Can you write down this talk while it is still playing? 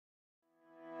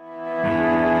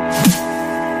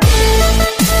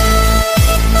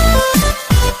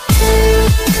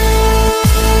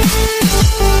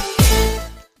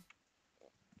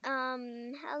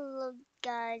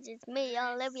It's me,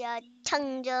 Olivia.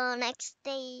 Tongue the next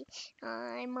day.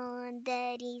 I'm on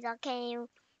Daddy's account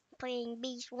playing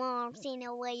beach warm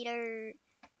simulator.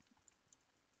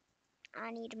 I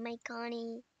need to make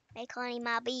honey. Make honey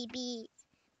my babies.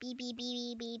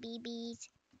 Bees.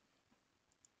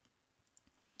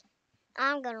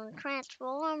 I'm gonna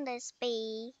transform this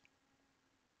bee.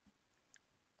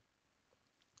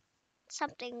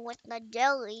 Something with the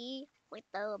jelly. With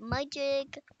the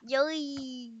magic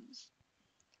jellies.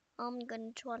 I'm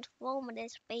gonna transform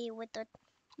this bee with the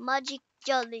magic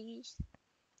jellies.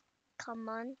 Come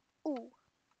on. Ooh.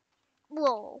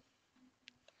 Whoa.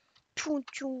 Chun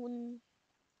chun.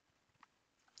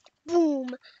 Boom.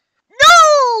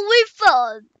 No! We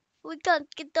fell. We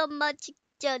can't get the magic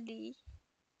jelly.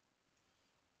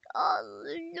 Oh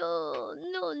no.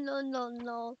 Oh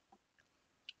no,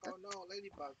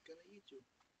 ladybug gonna eat you.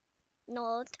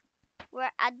 No, we're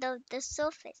at the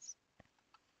surface.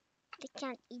 They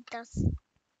can't eat us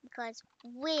because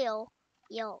we're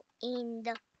in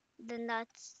the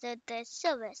nuts the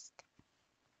surface.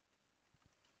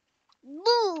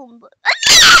 Boom!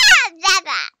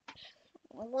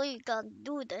 We can't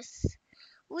do this.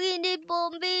 We need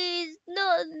bombies.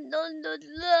 No.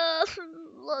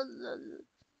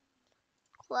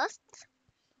 Quest?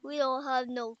 We don't have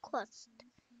no quest.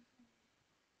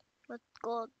 Let's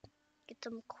go get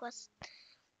some quest.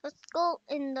 Let's go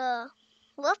in the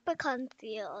leprechaun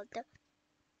field.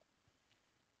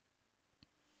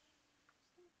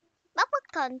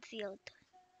 Leprechaun field.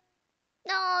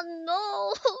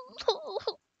 No.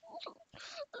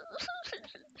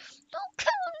 Don't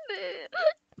kill me.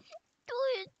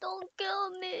 Please don't kill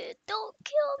me. Don't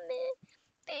kill me.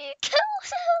 Please kill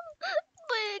them.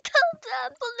 Please kill them.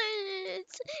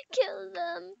 Please kill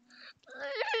them.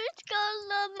 Please kill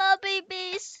them, my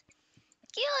babies.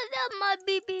 Kill them, my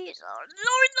babies. Oh,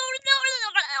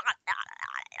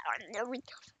 no.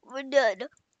 We're dead.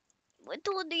 We're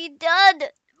totally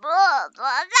dead. Kill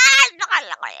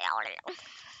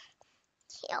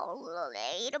the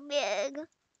ladybug.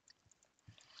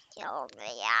 Kill the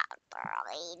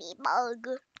ladybug.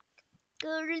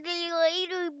 Kill the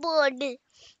ladybug.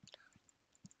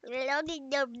 Kill the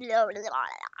ladybug.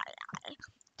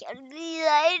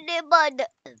 What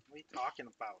are you talking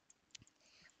about?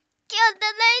 Kill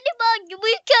the ladybug.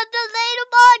 We killed the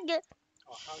ladybug.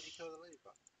 Oh, how did you kill the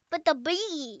ladybug? But the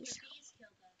bees. The bees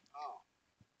killed them. Oh.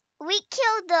 We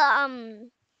killed the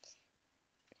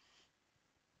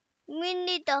We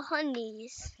need the I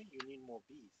honeys. think you need more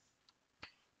bees.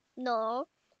 No,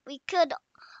 we killed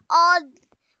all.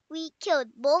 We killed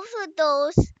both of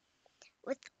those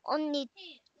with only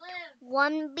Hey, Liv,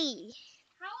 one bee.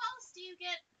 how else do you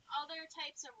get other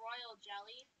types of royal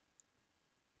jelly?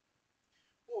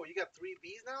 Oh, you got 3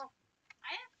 bees now?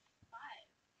 I have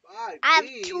 5. 5 I have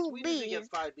bees? 2 We need to bees. get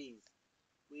 5 bees.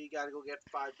 We gotta go get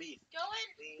 5 bees. Go in.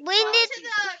 We Go need to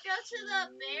the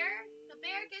bear. The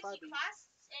bear gives 5 you bees. quests,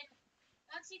 and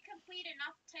once you complete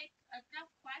enough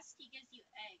quests, he gives you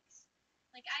eggs.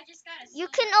 Like I just got a. You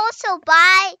silver can egg. also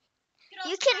buy. You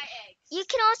You can can. also buy eggs. You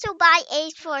can also buy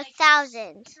eggs for Like,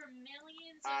 1,000. For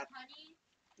millions of honey.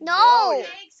 No.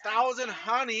 Eggs are 1,000 10.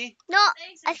 honey. No,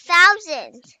 Eggs are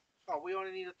 1,000. Oh, we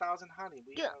only need 1,000 honey.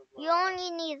 We have You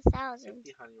only need 1,000.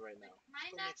 50 honey right now. My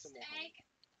Let's go make next some more egg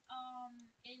honey.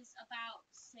 is about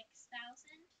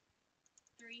 6,300.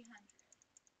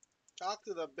 Talk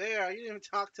to the bear. You didn't even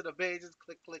talk to the bear. Just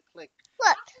click. Look. Talk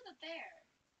to the bear.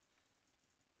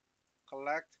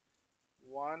 Collect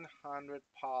 100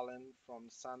 pollen from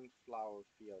sunflower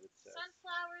field, it says.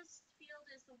 Sunflowers field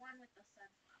is the one with the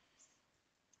sunflowers.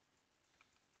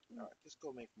 Alright, just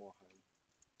go make more honey.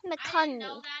 I didn't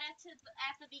know that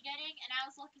at the beginning, and I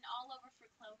was looking all over for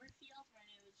clover field when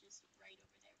it was just right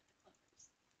over there with the clovers.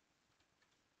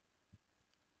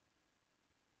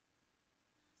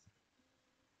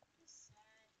 That's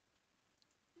sad.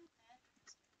 Too bad.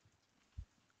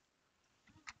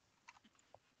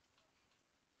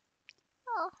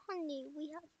 Oh, honey,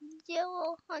 we have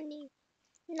 0 honey.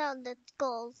 Now let's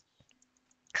go.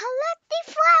 Collect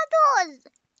the flowers.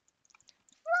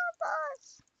 Flowers.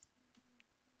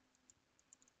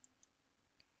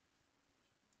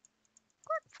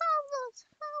 What flowers?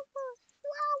 Flowers.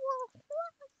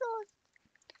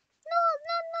 No.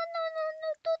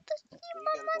 Don't steal So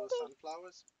my you gotta go with money.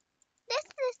 sunflowers? This is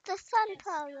the Yes,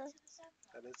 sunflower. go to the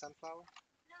sunflower. That is sunflower?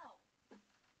 No.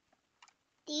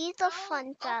 These are Go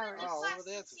sunflowers. Open the Oh, quest over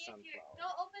there's and a see if you're. sunflower. Go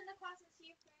open the quest and see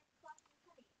if you're collecting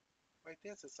honey. Right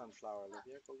there's a sunflower,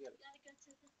 Olivia. Go get You it. gotta go to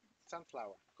the.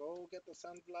 Sunflower. Go get the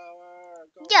sunflower.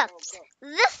 Go. Yes,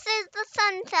 this is the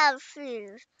sunflower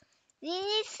fruit. We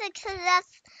need to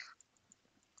collect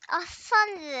a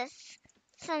sunless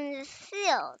from the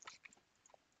field.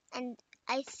 And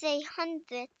I say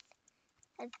hundreds,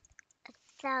 a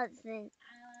thousand.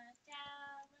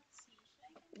 Let's see.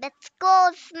 Let's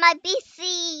go, my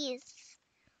BCs.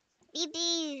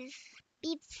 BBs.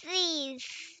 BCs.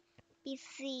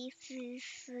 BCs.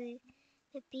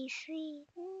 BC. BC.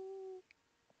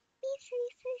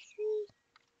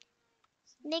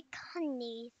 Make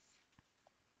honey.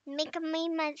 Make me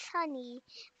my honey.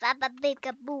 Baba big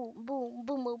a boom, boom,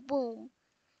 boom, boom, boom.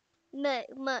 Make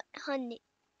my honey.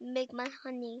 Make my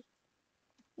honey.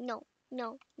 No,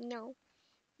 no, no.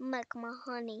 Make my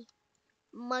honey.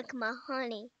 Make my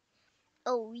honey.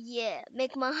 Oh yeah,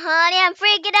 make my honey. I'm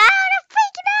freaking out. I'm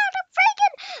freaking out. I'm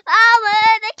freaking.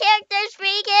 Oh, the character's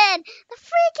freaking. The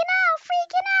freaking out.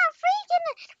 Freaking out.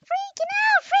 Freaking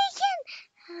out. Freaking.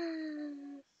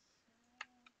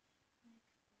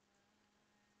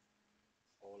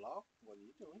 Olaf, what are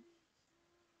you doing?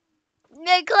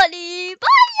 Make honey.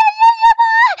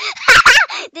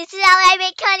 This is how I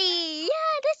make honey.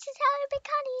 Yeah, this is how I make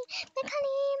honey. Make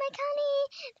honey. Make honey.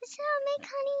 This is how I make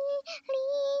honey.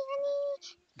 Honey.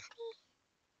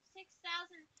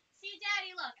 6,000. See,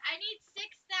 Daddy, look. I need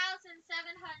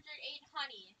 6,708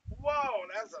 honey. Whoa,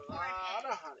 that's a lot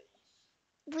of honey.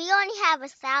 We only have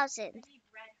 1,000. I need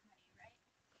red honey, right?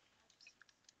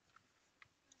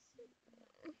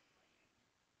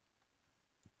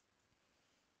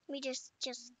 We just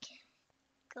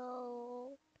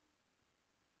go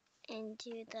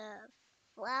into the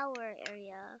flower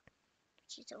area,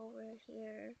 which is over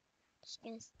here. Just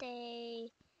gonna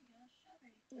stay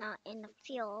not in the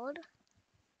field.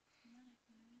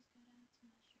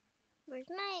 Where's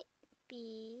my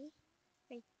bee?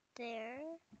 Right there.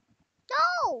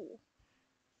 No!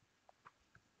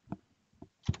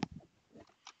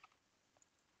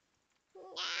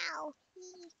 No!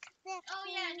 Oh,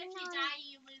 yeah, and if you die,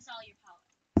 you lose all your pollen.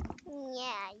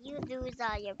 Yeah, you lose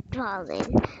all your pollen.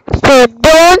 So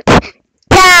don't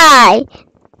die!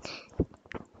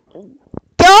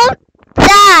 Don't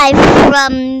die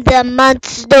from the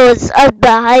monsters are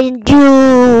behind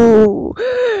you! Oh,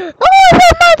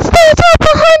 the monsters are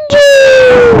behind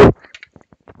you!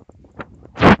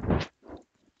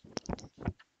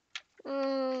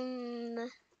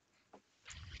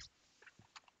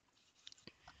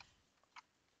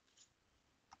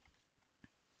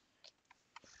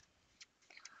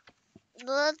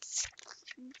 Let's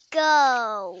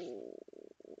go.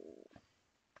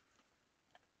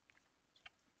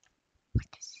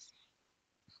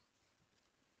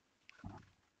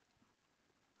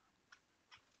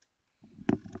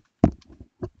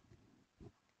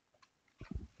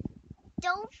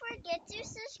 Don't forget to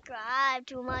subscribe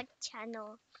to my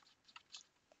channel.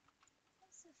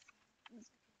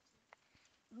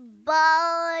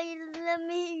 Bye. Let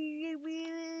me.